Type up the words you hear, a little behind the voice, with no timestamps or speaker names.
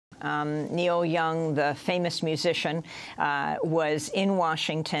Neil Young, the famous musician, was in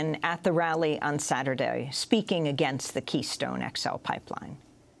Washington at the rally on Saturday, speaking against the Keystone XL pipeline.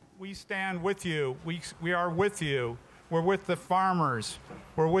 We stand with you. We are with you. We're with the farmers.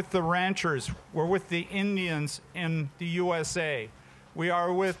 We're with the ranchers. We're with the Indians in the USA. We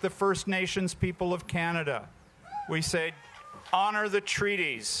are with the First Nations people of Canada. We say, honor the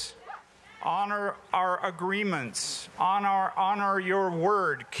treaties. Honor our agreements. Honor your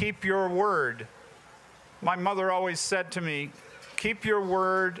word. Keep your word. My mother always said to me, keep your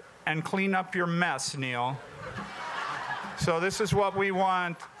word and clean up your mess, Neil. So this is what we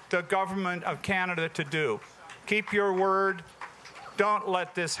want the government of Canada to do. Keep your word. Don't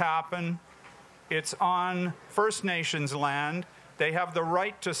let this happen. It's on First Nations land. They have the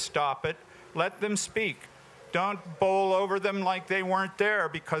right to stop it. Let them speak. Don't bowl over them like they weren't there,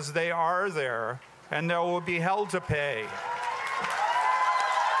 because they are there, and they will be held to pay.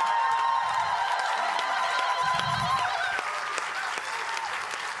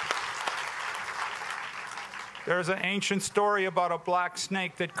 There's an ancient story about a black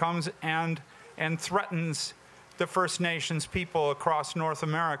snake that comes and threatens the First Nations people across North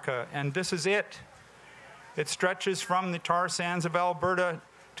America, and this is it. It stretches from the tar sands of Alberta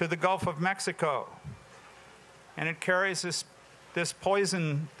to the Gulf of Mexico, and it carries this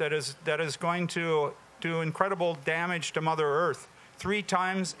poison that is going to do incredible damage to Mother Earth. 3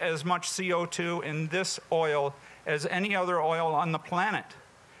 times as much CO2 in this oil as any other oil on the planet.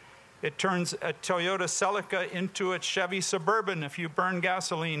 It turns a Toyota Celica into a Chevy Suburban if you burn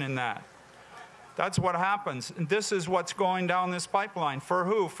gasoline in that. That's what happens. And this is what's going down this pipeline. For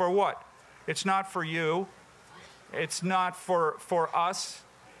who? For what? It's not for you. It's not for us.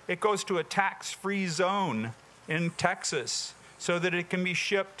 It goes to a tax-free zone in Texas so that it can be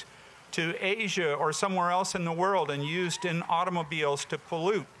shipped to Asia or somewhere else in the world and used in automobiles to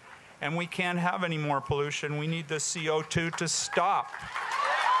pollute. And we can't have any more pollution. We need the CO2 to stop.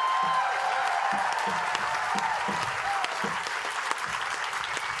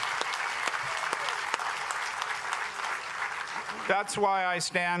 That's why I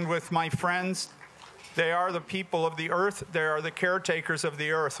stand with my friends. They are the people of the earth. They are the caretakers of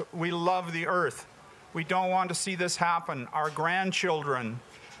the earth. We love the earth. We don't want to see this happen. Our grandchildren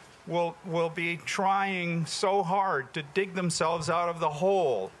will be trying so hard to dig themselves out of the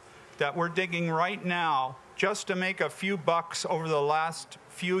hole that we're digging right now just to make a few bucks over the last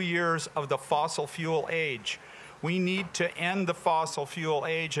few years of the fossil fuel age. We need to end the fossil fuel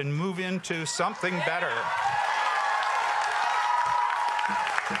age and move into something better.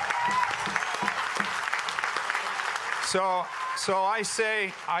 So I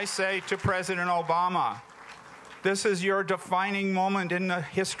say to President Obama, this is your defining moment in the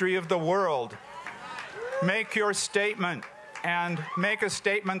history of the world. Make your statement, and make a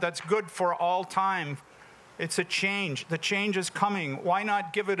statement that's good for all time. It's a change. The change is coming. Why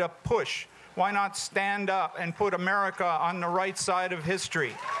not give it a push? Why not stand up and put America on the right side of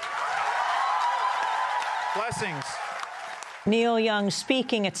history? Blessings. Neil Young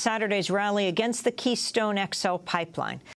speaking at Saturday's rally against the Keystone XL pipeline.